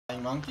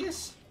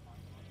monkeys?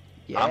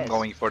 Yes. I'm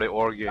going for the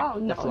orgy. Oh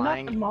no,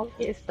 flying- not the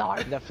monkey, it's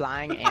dark. The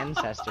flying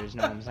ancestors,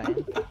 know what I'm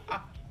saying?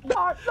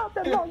 Dark, not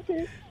the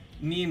monkey.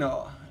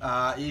 NINO,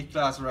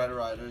 E-class Red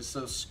Riders,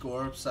 so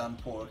Scorps and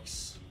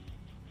Porks.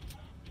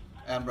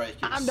 And Breakers.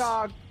 I'm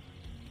dog.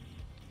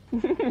 Too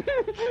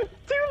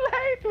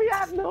late, we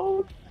have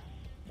no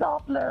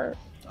Doppler.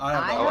 I I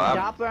have have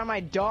dog. Doppler on my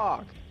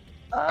dog.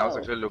 I was Oh.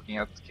 actually looking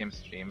at Kim's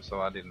stream,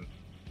 so I didn't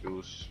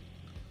choose.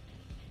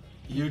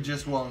 You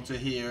just want to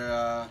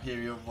hear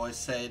your voice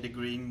say the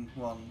green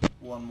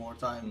one more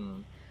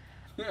time.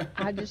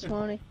 I just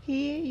wanna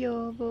hear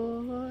your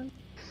voice.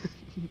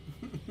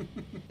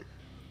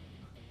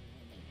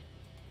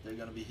 They're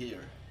gonna be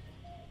here.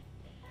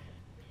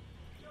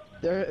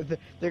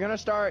 They're gonna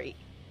start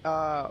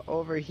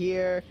over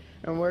here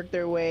and work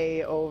their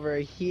way over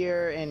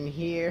here and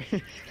here.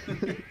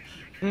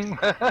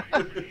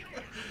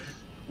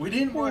 We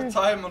need more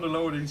time on the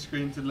loading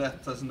screen to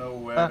let us know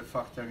where the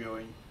fuck they're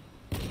going.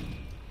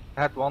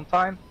 At one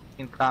time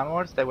in Clan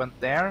Wars, they went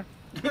there.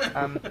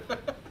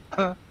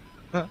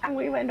 And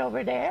we went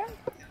over there.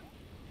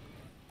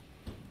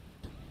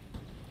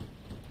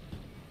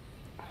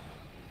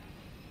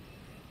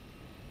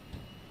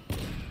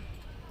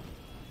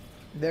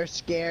 They're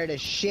scared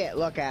as shit.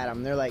 Look at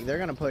them. They're like, they're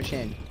gonna push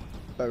in.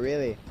 But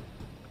really,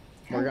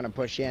 we're gonna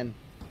push in.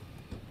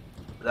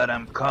 Let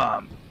them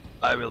come.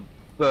 I will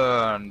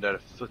burn their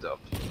foot up.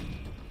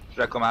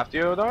 Should I come after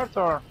you, Dart,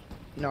 or?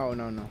 No,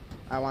 no, no.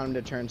 I want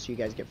them to turn so you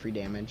guys get free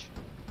damage.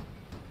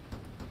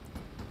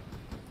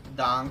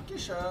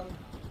 Dankeschön.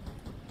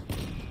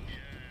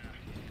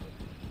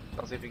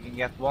 Because if you can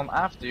get one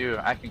after you,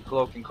 I can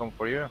cloak and come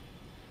for you.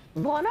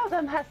 One of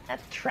them has that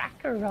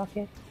tracker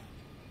rocket.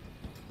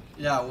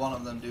 Yeah, one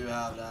of them do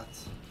have that.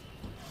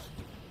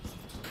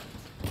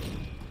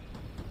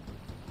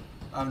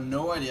 I have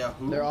no idea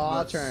who. They're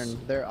all but- turned.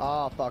 They're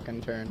all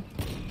fucking turned.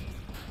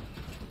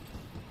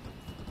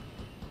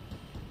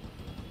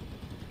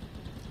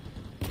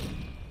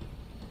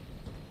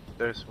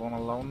 There's one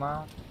alone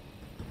now.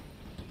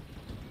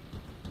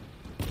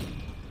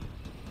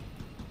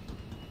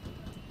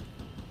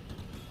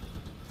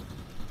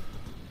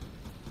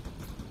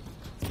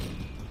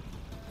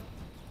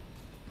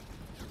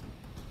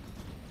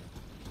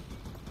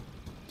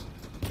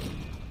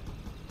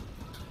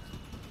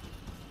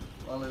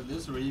 Well, if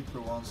this Reaper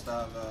wants to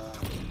have a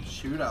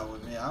shootout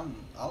with me,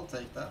 I'll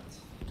take that.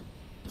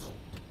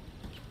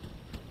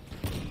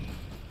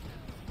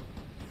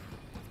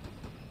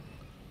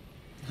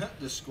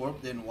 The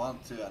Scorp didn't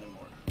want to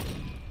anymore.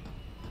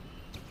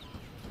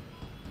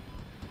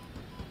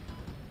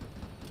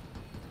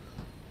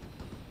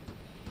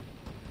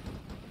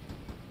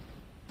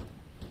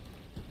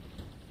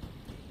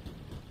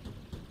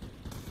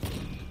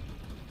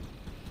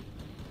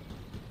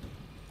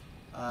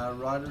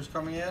 Riders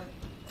coming in.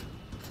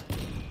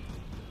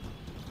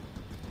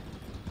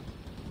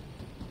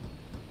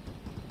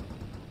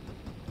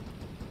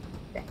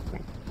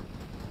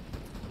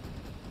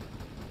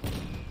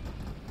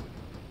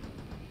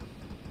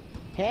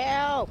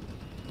 Help!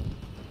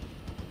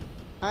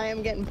 I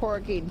am getting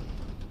porkied.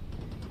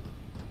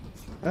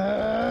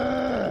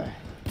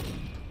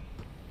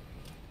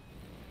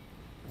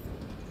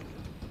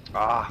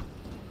 Ah,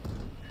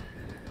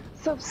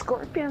 So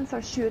scorpions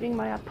are shooting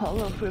my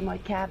Apollo through my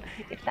cab.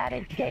 If that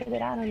is gay,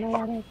 then I don't know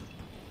what is.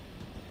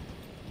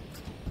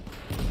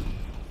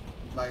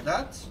 Like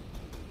that.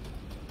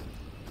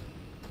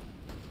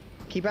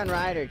 Keep on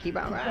rider, keep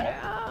on rider.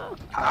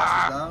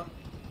 Pass it down.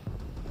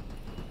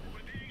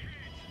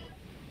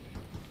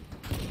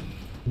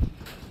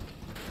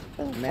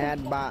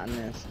 Mad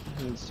botanist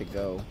needs to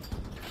go.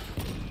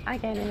 I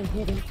can't even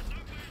hit him.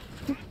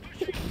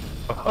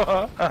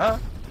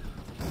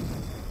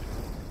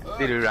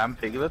 did you ram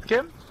Piglet,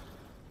 Kim?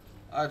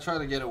 I try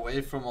to get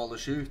away from all the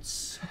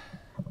shoots.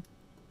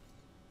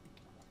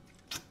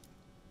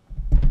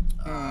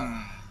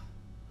 I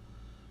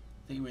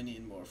think we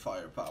need more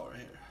firepower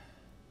here.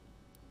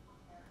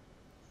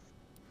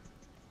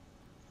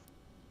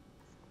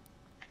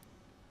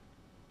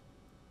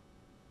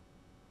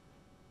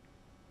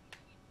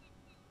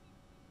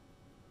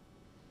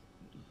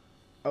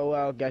 Oh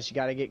well, guess you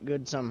gotta get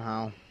good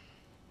somehow.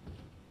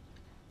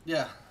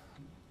 Yeah,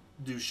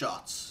 do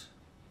shots.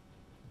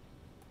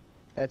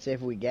 That's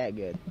if we get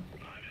good. I've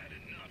had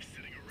enough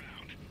sitting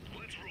around.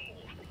 Let's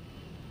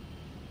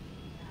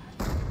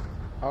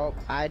roll. Oh,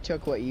 I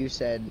took what you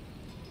said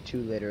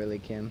too literally,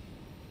 Kim.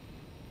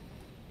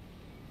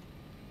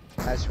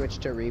 I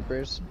switched to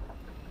Reapers,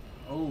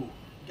 Oh,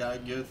 got a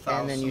good 1,000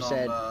 and then you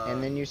said,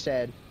 on,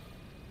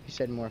 you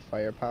said more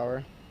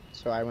firepower.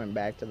 So I went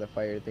back to the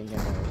fire thinking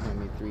it was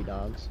gonna be 3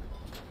 dogs.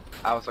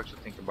 I was actually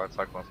thinking about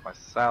cyclones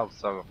myself,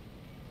 so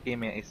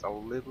Kim is a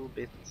little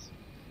bit.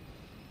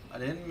 I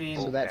didn't mean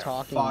So that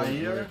talking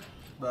didn't fire, work.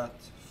 but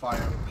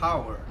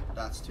firepower.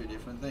 That's two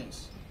different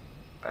things.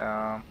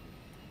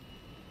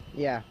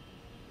 Yeah,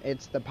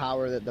 it's the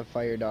power that the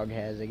fire dog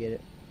has. I get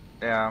it.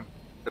 Yeah,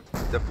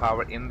 the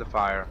power in the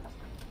fire.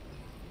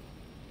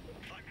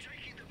 I'm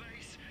taking the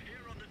base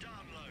here on the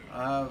down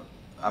low.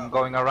 I I'm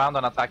going around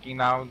and attacking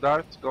now,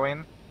 Dart. Go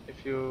in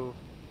if you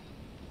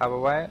have a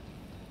way.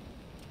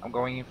 I'm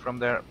going in from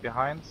there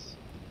behind.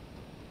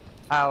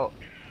 Ow,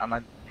 and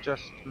I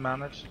just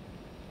managed.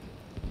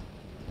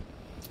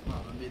 I'm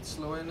a bit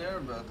slow in there,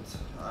 but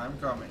I'm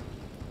coming.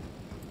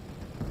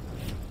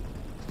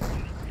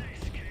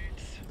 This,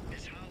 kids,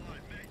 is how I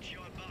met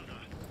your mother.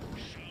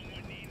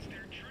 Someone needs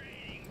their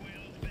training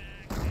wheels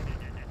back.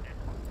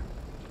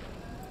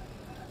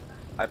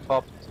 I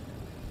popped.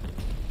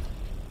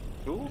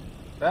 Two?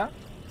 Yeah?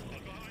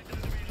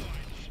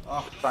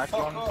 Oh, Back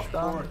fuck on off,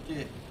 down.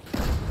 Porky.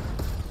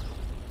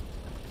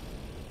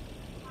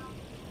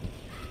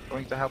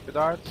 Going to help you,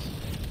 Dart.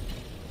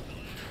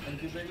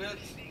 Thank you, Piglet.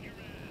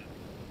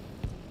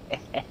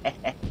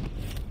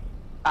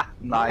 Ah,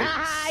 nice.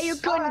 Ah, you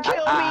couldn't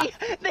kill me!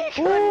 They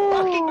couldn't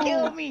fucking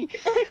kill me!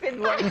 It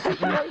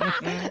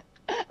worked.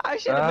 I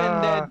should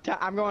have been dead.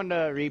 I'm going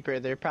to Reaper.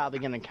 They're probably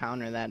gonna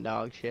counter that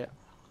dog shit.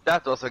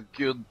 That was a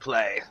good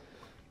play.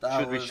 That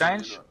Should we was a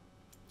change? good one.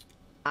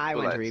 I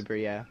went to Bullets. Reaper,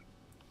 yeah.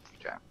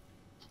 Okay.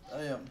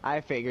 I am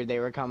I figured they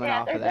were coming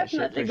Yeah, off they're of that shit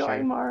definitely for going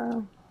sure.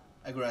 more.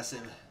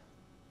 aggressive.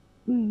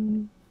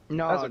 Mm.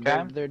 No, That's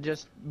okay. they're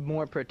just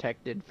more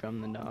protected from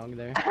the dog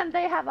there. And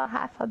they have a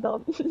half a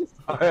dog.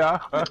 Oh yeah.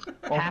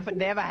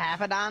 They have a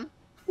half a don?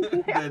 They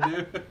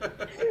do.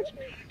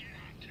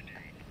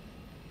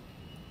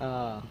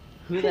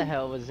 Who the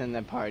hell was in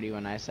the party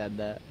when I said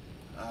that?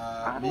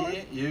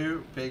 Me,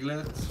 you,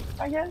 Piglet.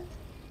 I guess.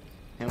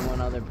 And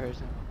one other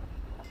person?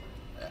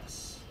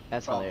 Yes.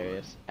 That's Probably.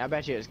 hilarious. I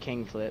bet you it was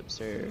King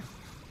Flips or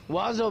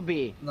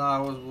Wazzleby.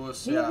 No, it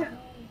was yeah.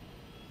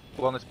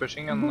 One is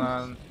pushing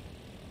and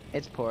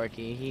It's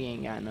Porky. He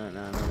ain't got nothing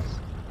on us.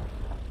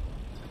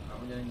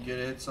 I'm getting good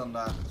hits on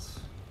that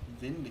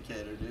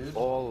Vindicator, dude.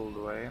 all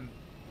the way in.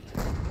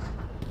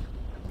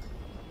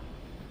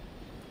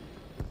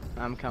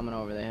 I'm coming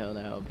over the hill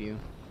to help you.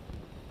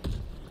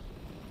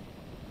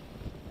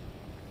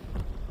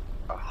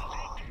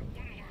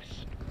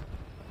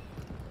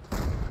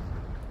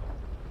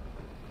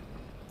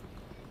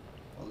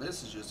 Well,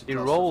 this is just a He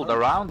clusterfuck. rolled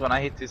around when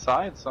I hit his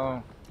side,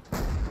 so.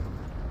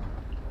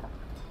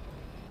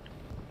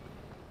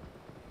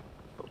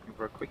 Hoping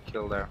for a quick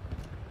kill there.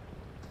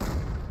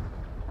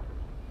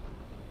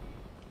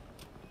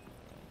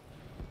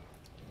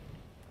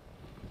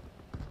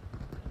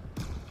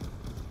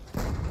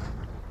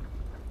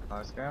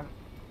 Nice game.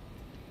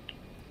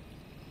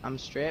 I'm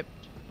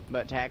stripped,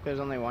 but Tackler's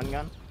only one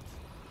gun.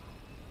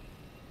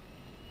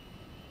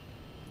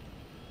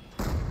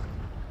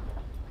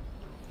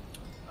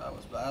 That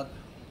was bad.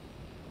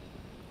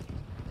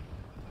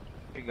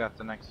 You got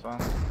the next one.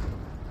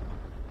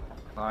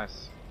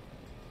 Nice.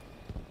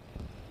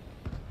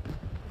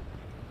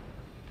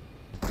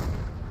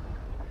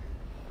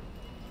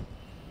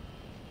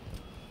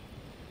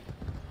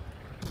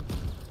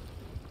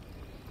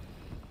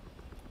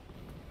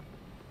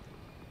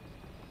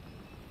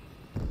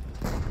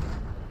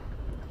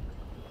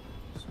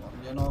 Just one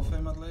gun off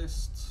him at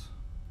least.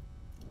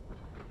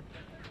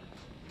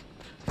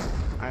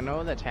 I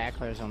know the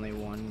Tackler's only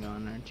one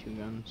gun or two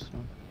guns, so.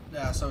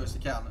 Yeah, so is the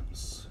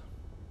cannons.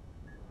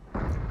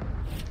 Yeah,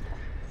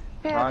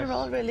 Nice. they're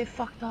all really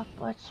fucked up,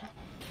 but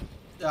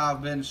Yeah,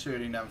 I've been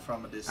shooting them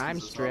from a distance. I'm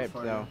as well stripped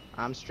for though.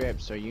 I'm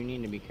stripped, so you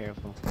need to be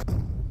careful.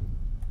 you.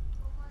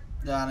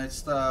 Yeah, and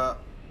it's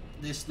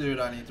this dude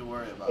I need to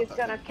worry about. he's I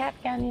gonna think. cap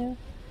can you.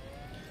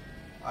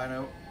 I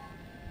know.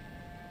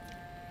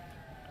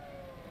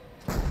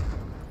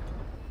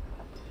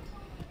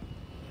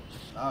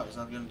 No, he's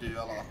not gonna do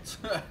a lot.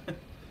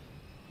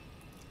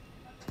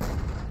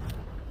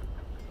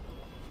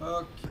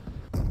 Fuck.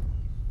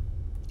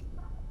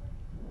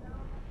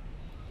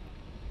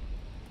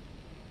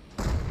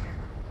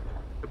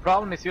 The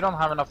problem is you don't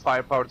have enough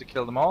firepower to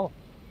kill them all.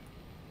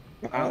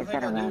 I don't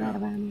think I do. Out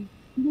of ammo.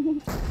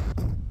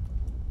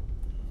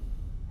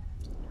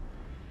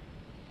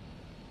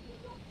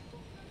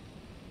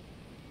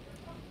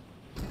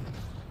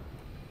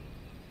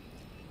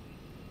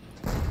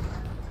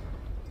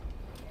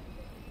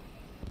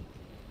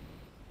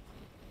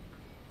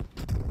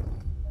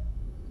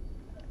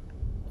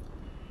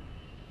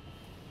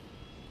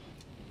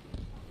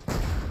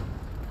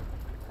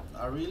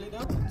 I really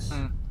don't.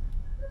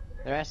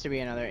 There has to be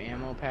another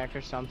ammo pack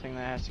or something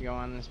that has to go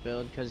on this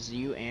build, because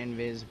you and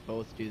Viz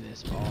both do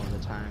this all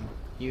the time.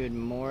 You would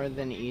more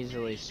than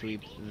easily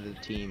sweep the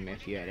team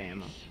if you had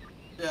ammo.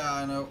 Yeah,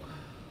 I know.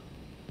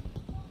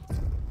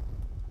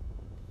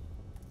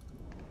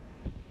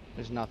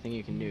 There's nothing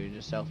you can do,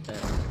 just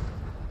self-death.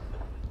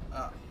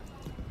 I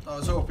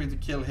was hoping to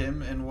kill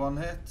him in one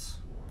hit.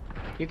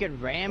 You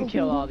could ram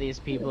kill all these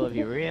people if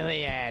you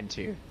really had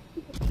to.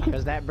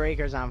 Because that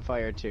breaker's on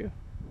fire too.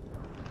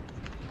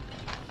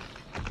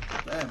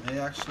 Damn, he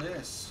actually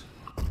is.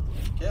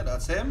 Okay,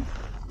 that's him.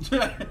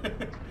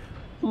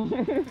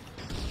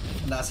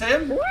 That's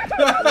him.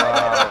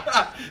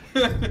 Wow.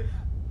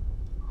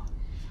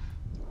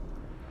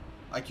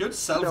 I could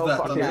self No that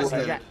on fucking this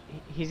way. dude.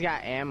 He's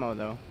got ammo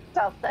though.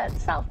 Self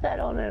dead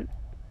on him.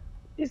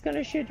 He's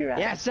gonna shoot you right.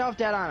 Yeah,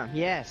 self-dead on him,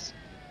 yes.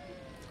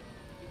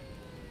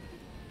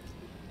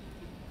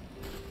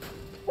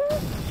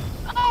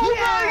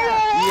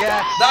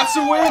 Yes! That's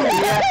a win!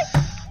 Yes!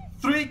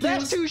 3 kills,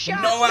 That's 2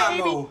 shots, no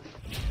baby. ammo.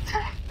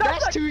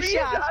 That's 2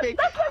 shots, baby.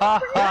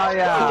 Haha,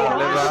 yeah!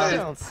 Awesome.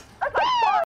 Level. Shit.